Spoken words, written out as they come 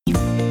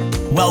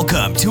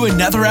Welcome to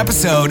another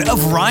episode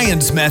of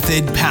Ryan's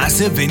Method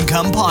Passive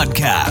Income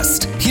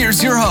Podcast.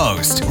 Here's your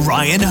host,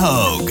 Ryan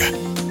Hogue.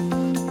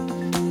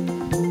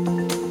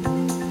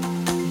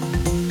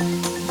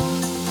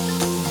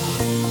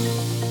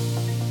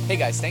 Hey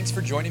guys, thanks for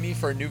joining me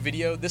for a new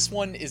video. This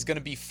one is going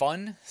to be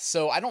fun.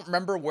 So I don't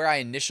remember where I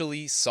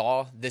initially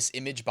saw this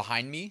image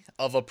behind me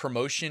of a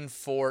promotion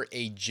for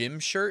a gym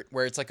shirt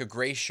where it's like a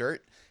gray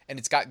shirt and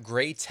it's got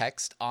gray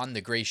text on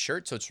the gray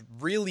shirt. So it's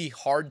really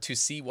hard to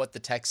see what the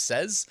text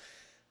says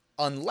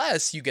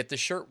unless you get the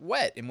shirt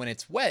wet. And when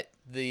it's wet,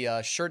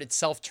 the shirt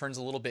itself turns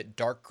a little bit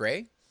dark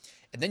gray.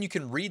 And then you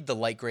can read the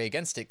light gray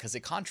against it because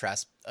it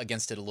contrasts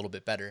against it a little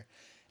bit better.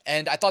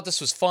 And I thought this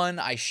was fun.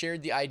 I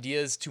shared the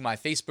ideas to my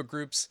Facebook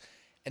groups.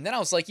 And then I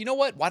was like, you know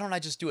what? Why don't I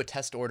just do a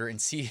test order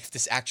and see if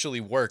this actually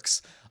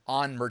works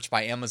on Merch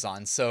by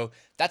Amazon? So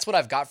that's what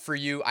I've got for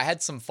you. I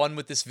had some fun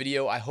with this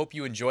video. I hope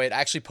you enjoy it. I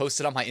actually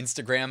posted on my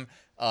Instagram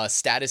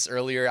status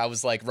earlier. I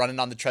was like running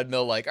on the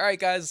treadmill like, all right,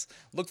 guys,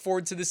 look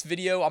forward to this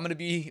video. I'm going to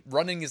be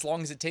running as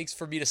long as it takes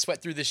for me to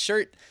sweat through this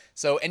shirt.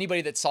 So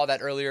anybody that saw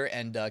that earlier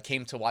and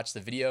came to watch the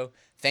video,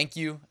 thank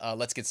you.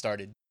 Let's get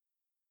started.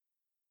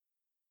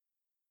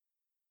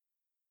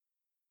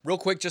 Real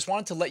quick, just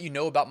wanted to let you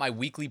know about my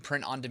weekly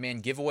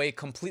print-on-demand giveaway,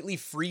 completely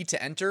free to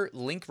enter,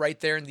 link right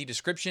there in the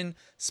description,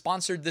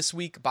 sponsored this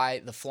week by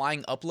The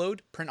Flying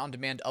Upload,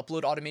 print-on-demand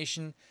upload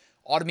automation,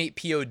 Automate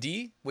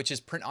POD, which is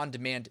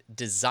print-on-demand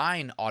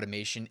design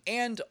automation,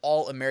 and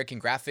All American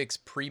Graphics,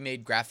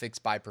 pre-made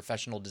graphics by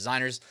professional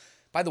designers.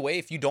 By the way,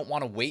 if you don't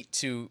want to wait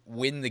to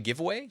win the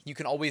giveaway, you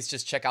can always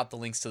just check out the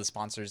links to the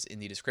sponsors in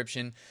the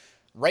description.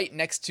 Right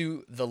next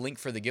to the link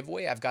for the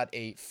giveaway, I've got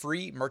a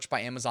free Merch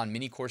by Amazon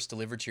mini course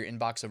delivered to your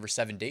inbox over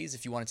 7 days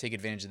if you want to take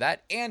advantage of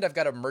that. And I've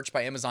got a Merch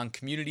by Amazon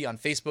community on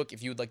Facebook.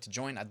 If you would like to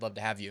join, I'd love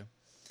to have you.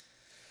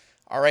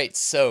 All right,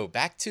 so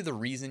back to the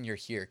reason you're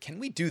here. Can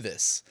we do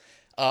this?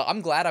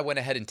 I'm glad I went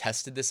ahead and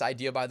tested this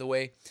idea, by the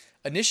way.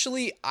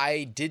 Initially,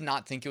 I did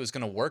not think it was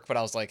going to work, but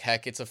I was like,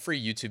 heck, it's a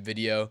free YouTube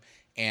video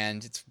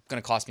and it's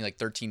going to cost me like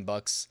 13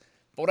 bucks.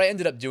 But what I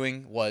ended up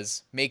doing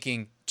was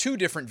making two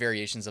different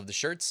variations of the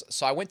shirts.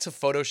 So I went to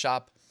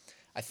Photoshop.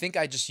 I think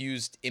I just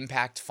used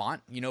impact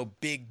font,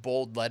 big,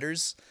 bold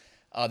letters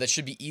that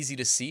should be easy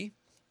to see,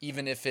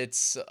 even if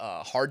it's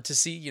hard to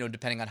see,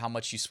 depending on how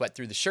much you sweat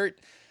through the shirt.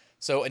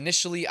 So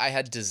initially I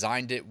had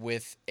designed it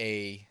with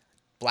a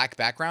black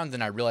background,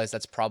 then I realized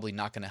that's probably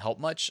not going to help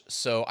much.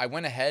 So I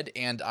went ahead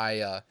and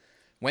I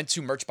went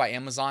to Merch by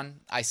Amazon.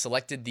 I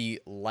selected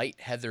the light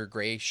heather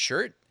gray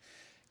shirt,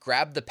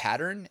 grabbed the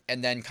pattern,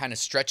 and then kind of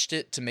stretched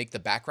it to make the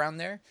background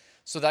there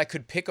so that I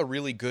could pick a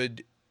really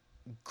good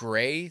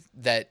gray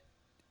that,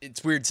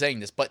 it's weird saying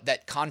this, but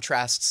that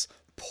contrasts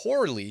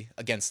poorly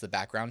against the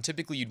background.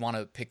 Typically, you'd want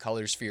to pick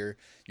colors for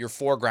your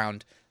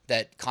foreground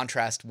that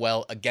contrast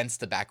well against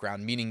the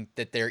background, meaning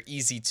that they're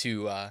easy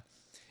to,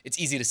 it's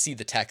easy to see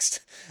the text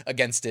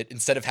against it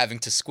instead of having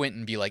to squint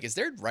and be like, is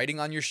there writing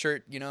on your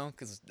shirt?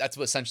 Because that's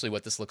essentially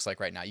what this looks like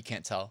right now. You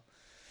can't tell.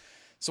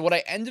 So what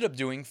I ended up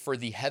doing for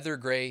the heather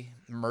gray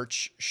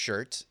merch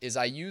shirt is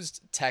I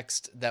used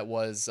text that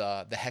was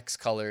the hex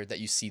color that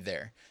you see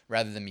there,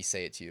 rather than me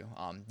say it to you.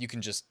 You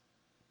can just,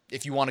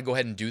 if you want to go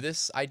ahead and do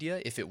this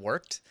idea, if it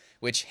worked,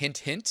 which hint,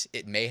 hint,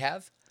 it may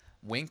have,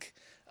 wink,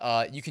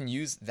 you can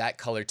use that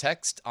color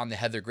text on the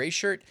heather gray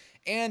shirt.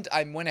 And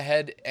I went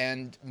ahead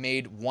and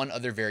made one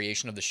other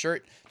variation of the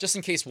shirt, just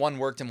in case one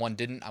worked and one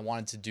didn't. I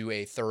wanted to do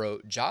a thorough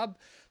job.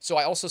 So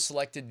I also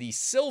selected the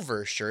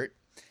silver shirt,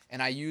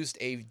 and I used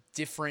a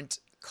different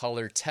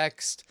color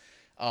text.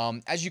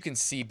 As you can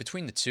see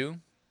between the two,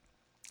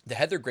 the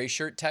heather gray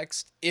shirt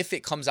text, if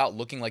it comes out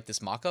looking like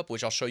this mock-up,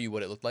 which I'll show you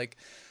what it looked like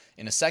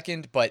in a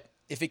second, but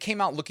if it came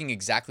out looking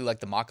exactly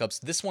like the mock-ups,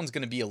 this one's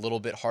going to be a little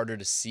bit harder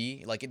to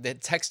see. Like the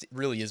text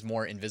really is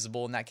more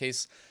invisible in that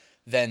case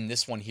than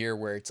this one here,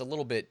 where it's a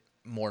little bit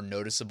more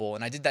noticeable.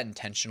 And I did that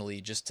intentionally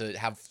just to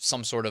have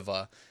some sort of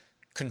a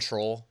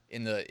control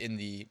in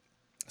the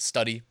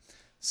study.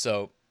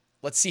 So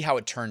let's see how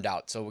it turned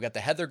out. So we got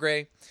the heather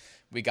gray,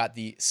 we got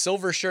the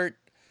silver shirt.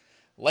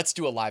 Let's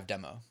do a live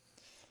demo.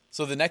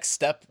 So the next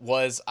step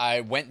was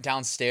I went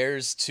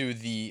downstairs to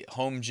the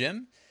home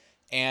gym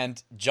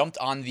and jumped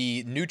on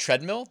the new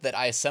treadmill that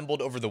I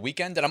assembled over the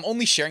weekend. And I'm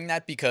only sharing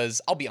that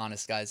because I'll be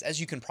honest, guys, as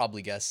you can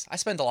probably guess, I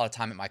spend a lot of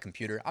time at my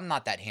computer. I'm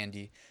not that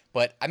handy,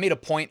 but I made a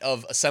point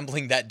of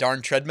assembling that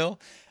darn treadmill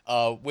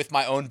with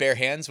my own bare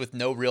hands with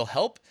no real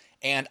help.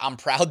 And I'm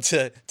proud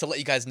to let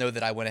you guys know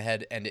that I went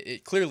ahead and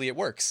it clearly it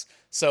works.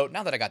 So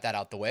now that I got that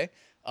out the way,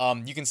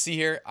 you can see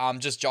here,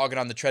 I'm just jogging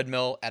on the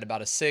treadmill at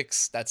about a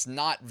 6. That's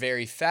not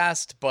very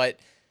fast,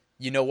 but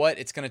you know what?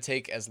 It's going to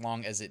take as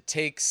long as it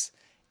takes.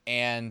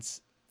 And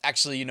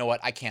actually, you know what?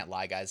 I can't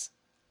lie, guys.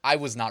 I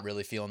was not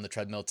really feeling the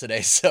treadmill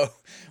today. So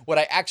what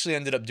I actually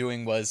ended up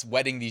doing was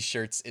wetting these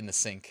shirts in the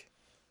sink.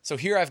 So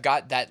here I've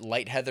got that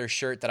light heather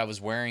shirt that I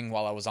was wearing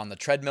while I was on the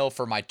treadmill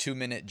for my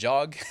 2-minute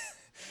jog.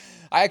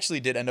 I actually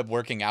did end up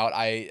working out.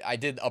 I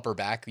did upper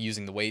back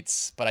using the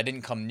weights, but I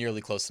didn't come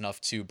nearly close enough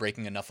to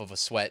breaking enough of a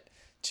sweat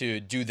to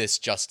do this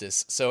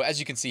justice. So as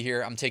you can see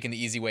here, I'm taking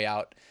the easy way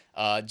out.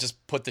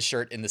 Just put the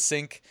shirt in the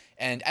sink,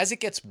 and as it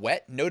gets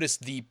wet, notice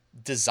the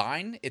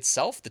design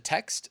itself, the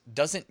text,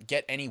 doesn't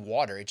get any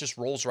water. It just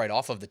rolls right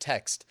off of the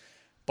text.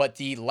 But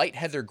the light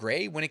heather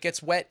gray, when it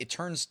gets wet, it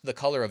turns the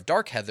color of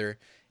dark heather,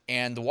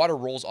 and the water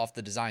rolls off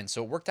the design.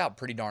 So it worked out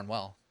pretty darn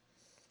well.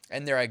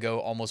 And there I go,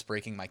 almost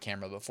breaking my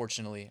camera, but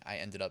fortunately I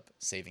ended up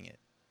saving it.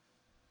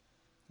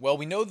 Well,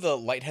 we know the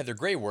light heather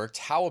gray worked.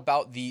 How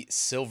about the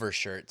silver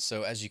shirt?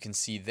 So as you can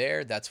see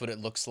there, that's what it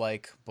looks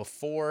like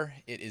before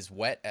it is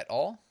wet at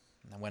all.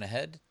 I went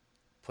ahead,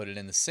 put it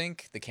in the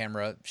sink. The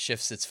camera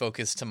shifts its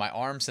focus to my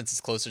arm since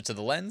it's closer to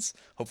the lens.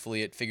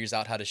 Hopefully it figures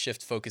out how to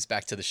shift focus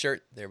back to the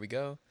shirt. There we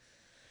go.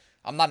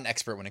 I'm not an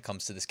expert when it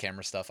comes to this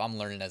camera stuff. I'm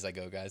learning as I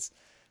go, guys.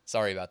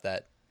 Sorry about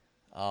that.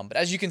 But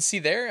as you can see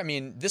there, I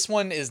mean, this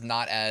one is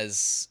not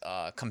as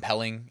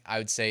compelling, I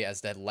would say,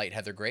 as that light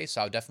heather gray.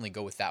 So I would definitely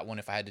go with that one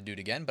if I had to do it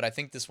again. But I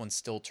think this one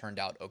still turned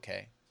out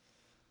okay.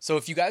 So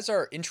if you guys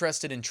are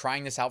interested in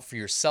trying this out for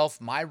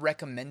yourself, my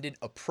recommended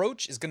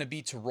approach is going to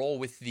be to roll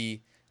with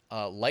the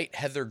light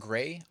heather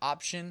gray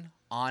option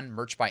on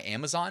Merch by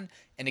Amazon.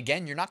 And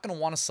again, you're not going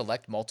to want to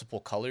select multiple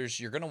colors.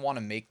 You're going to want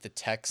to make the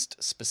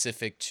text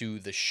specific to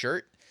the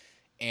shirt.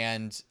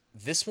 And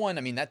this one,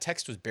 I mean, that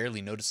text was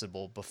barely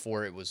noticeable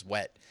before it was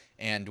wet.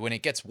 And when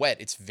it gets wet,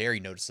 it's very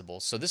noticeable.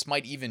 So this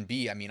might even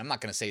be, I mean, I'm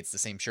not going to say it's the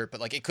same shirt, but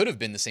like it could have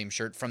been the same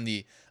shirt from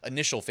the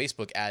initial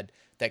Facebook ad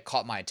that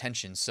caught my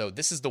attention. So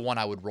this is the one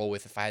I would roll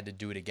with if I had to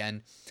do it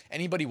again.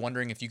 Anybody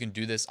wondering if you can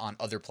do this on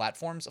other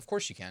platforms? Of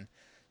course you can.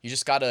 You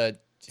just got to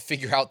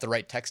figure out the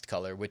right text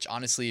color, which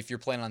honestly, if you're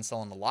planning on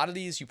selling a lot of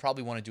these, you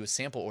probably want to do a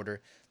sample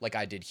order like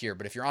I did here.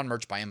 But if you're on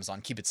Merch by Amazon,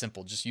 keep it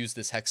simple. Just use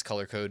this hex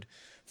color code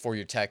for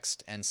your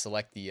text and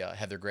select the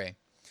heather gray.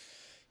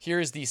 Here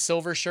is the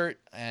silver shirt,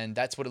 and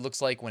that's what it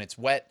looks like when it's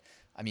wet.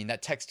 I mean,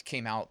 that text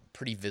came out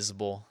pretty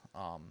visible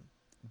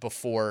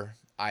before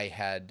I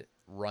had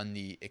run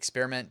the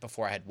experiment,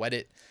 before I had wet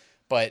it.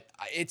 But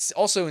it's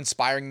also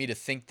inspiring me to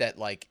think that,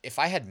 like, if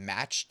I had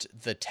matched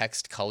the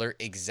text color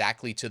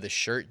exactly to the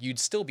shirt, you'd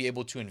still be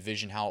able to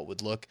envision how it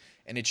would look,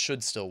 and it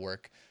should still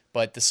work.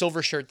 But the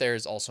silver shirt there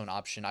is also an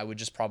option. I would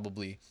just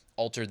probably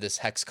alter this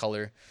hex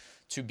color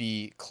to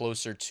be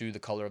closer to the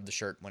color of the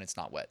shirt when it's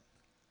not wet.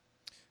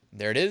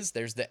 There it is.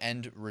 There's the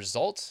end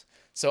result.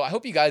 So I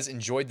hope you guys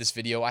enjoyed this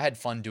video. I had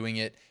fun doing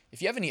it.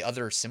 If you have any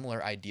other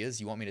similar ideas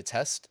you want me to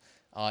test,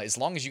 as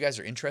long as you guys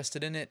are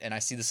interested in it and I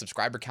see the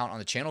subscriber count on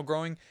the channel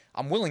growing,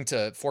 I'm willing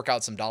to fork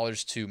out some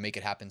dollars to make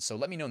it happen. So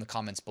let me know in the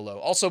comments below.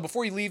 Also,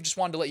 before you leave, just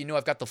wanted to let you know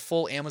I've got the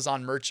full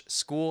Amazon merch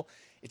school.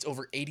 It's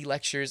over 80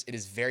 lectures. It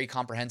is very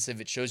comprehensive.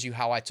 It shows you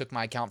how I took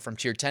my account from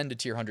tier 10 to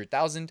tier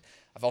 100,000.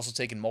 I've also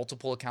taken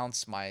multiple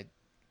accounts, my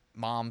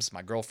mom's,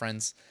 my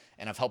girlfriend's,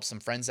 and I've helped some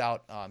friends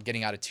out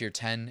getting out of tier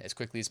 10 as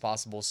quickly as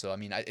possible. So, I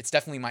mean, it's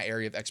definitely my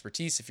area of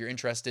expertise. If you're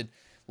interested,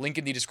 link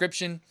in the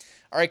description.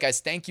 All right, guys,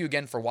 thank you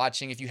again for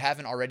watching. If you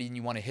haven't already and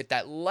you want to hit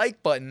that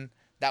like button,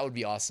 that would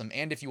be awesome.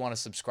 And if you want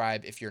to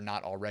subscribe, if you're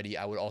not already,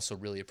 I would also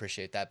really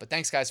appreciate that. But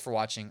thanks, guys, for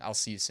watching. I'll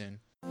see you soon.